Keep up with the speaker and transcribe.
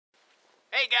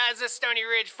Hey guys, this is Stoney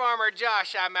Ridge Farmer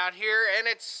Josh. I'm out here and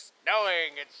it's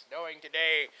snowing. It's snowing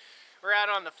today. We're out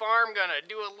on the farm, gonna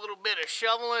do a little bit of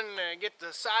shoveling and get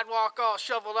the sidewalk all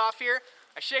shoveled off here.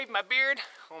 I shaved my beard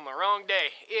on the wrong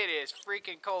day. It is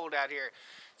freaking cold out here.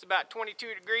 It's about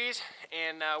 22 degrees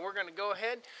and we're gonna go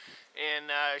ahead and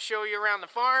show you around the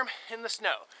farm in the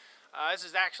snow. This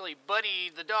is actually Buddy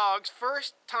the dog's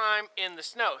first time in the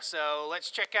snow, so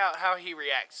let's check out how he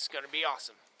reacts. It's gonna be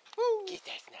awesome. Woo! Get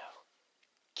that snow.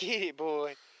 Get it,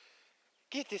 boy.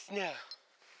 Get the snow.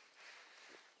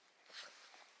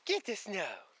 Get the snow.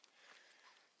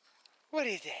 What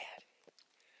is that?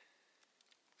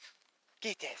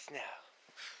 Get that snow.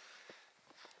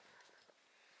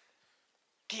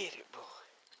 Get it,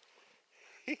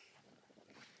 boy.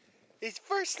 His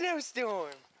first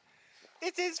snowstorm.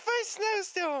 It's his first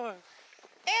snowstorm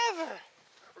ever.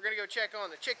 We're gonna go check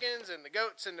on the chickens and the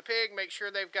goats and the pig, make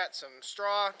sure they've got some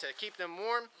straw to keep them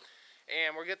warm.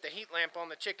 And we'll get the heat lamp on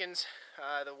the chickens.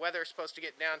 The weather's supposed to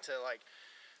get down to like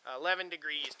 11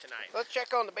 degrees tonight. Let's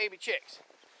check on the baby chicks.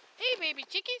 Hey, baby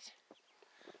chickies.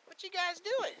 What you guys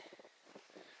doing?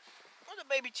 Well, the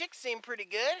baby chicks seem pretty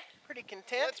good, pretty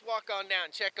content. Let's walk on down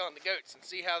and check on the goats and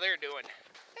see how they're doing.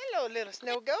 Hello, little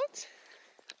snow goats.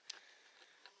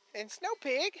 And snow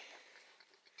pig.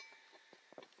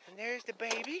 And there's the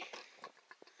baby.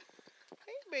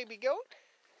 Hey, baby goat.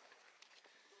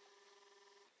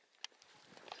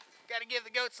 Got to give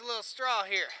the goats a little straw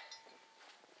here.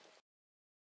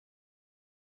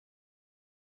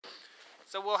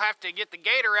 So we'll have to get the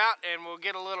gator out and we'll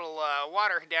get a little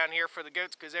water down here for the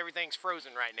goats because everything's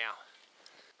frozen right now.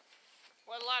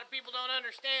 What a lot of people don't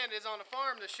understand is on a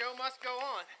farm the show must go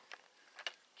on.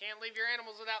 Can't leave your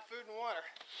animals without food and water.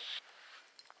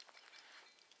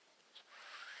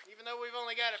 Even though we've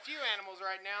only got a few animals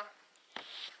right now,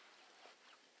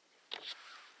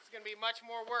 it's going to be much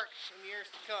more work in the years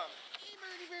to come. Hey,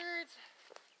 birdie birds.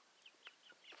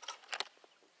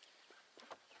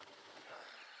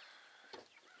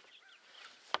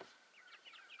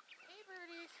 Hey,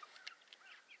 birdies.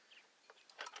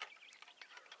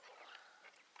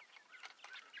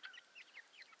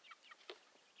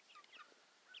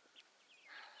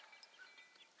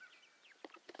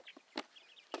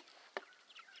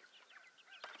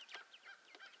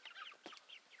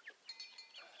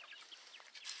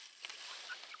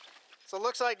 So it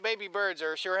looks like baby birds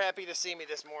are sure happy to see me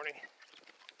this morning.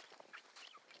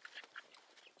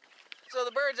 So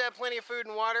the birds have plenty of food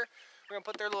and water. We're gonna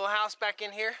put their little house back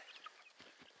in here.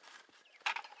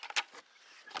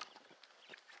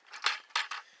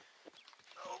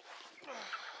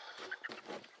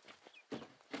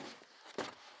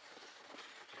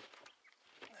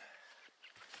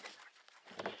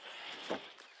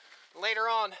 Later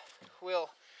on,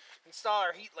 we'll install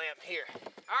our heat lamp here.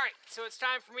 All right, so it's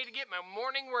time for me to get my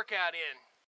morning workout in.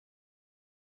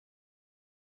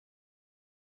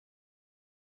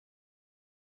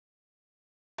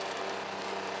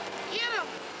 Get him!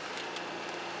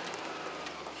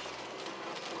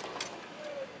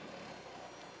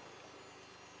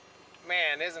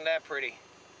 Man, isn't that pretty?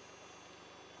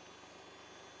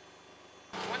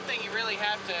 One thing you really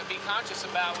have to be conscious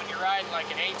about when you're riding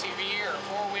like an ATV or a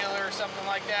four-wheeler or something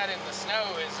like that in the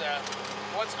snow is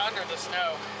what's under the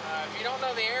snow. If you don't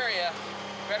know the area,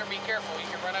 you better be careful. You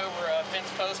can run over a fence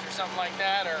post or something like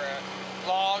that, or a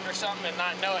log or something and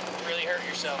not know it and really hurt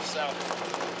yourself. So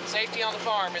safety on the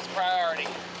farm is a priority.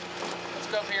 Let's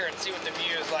go up here and see what the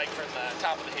view is like from the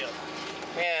top of the hill.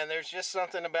 Man, there's just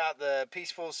something about the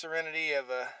peaceful serenity of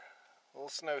a little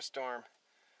snowstorm.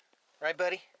 Right,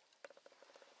 buddy?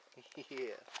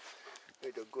 Yeah,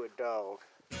 you're a good dog.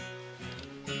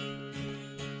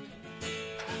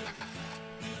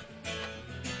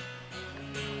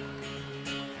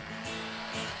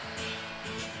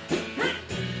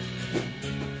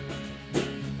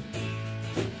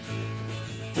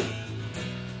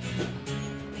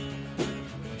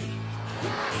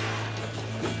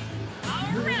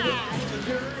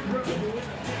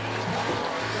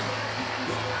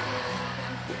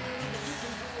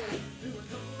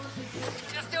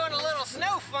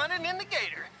 In the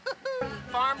gator.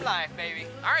 Farm life, baby.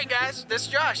 All right, guys, this is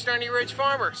Josh, Stoney Ridge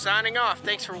Farmer, signing off.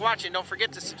 Thanks for watching. Don't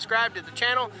forget to subscribe to the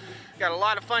channel. Got a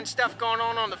lot of fun stuff going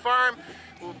on the farm.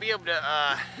 We'll be able to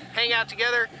hang out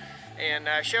together and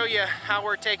show you how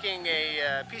we're taking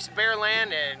a piece of bare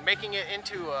land and making it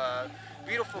into a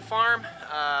beautiful farm,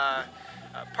 a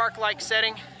park-like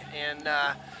setting. And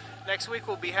next week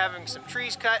we'll be having some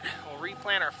trees cut. We'll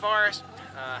replant our forest.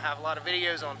 Have a lot of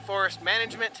videos on forest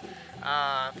management,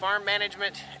 farm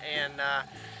management, and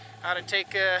how to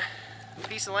take a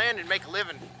piece of land and make a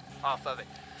living off of it.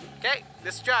 Okay,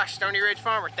 this is Josh, Stoney Ridge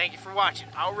Farmer. Thank you for watching.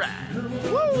 All right.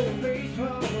 Woo!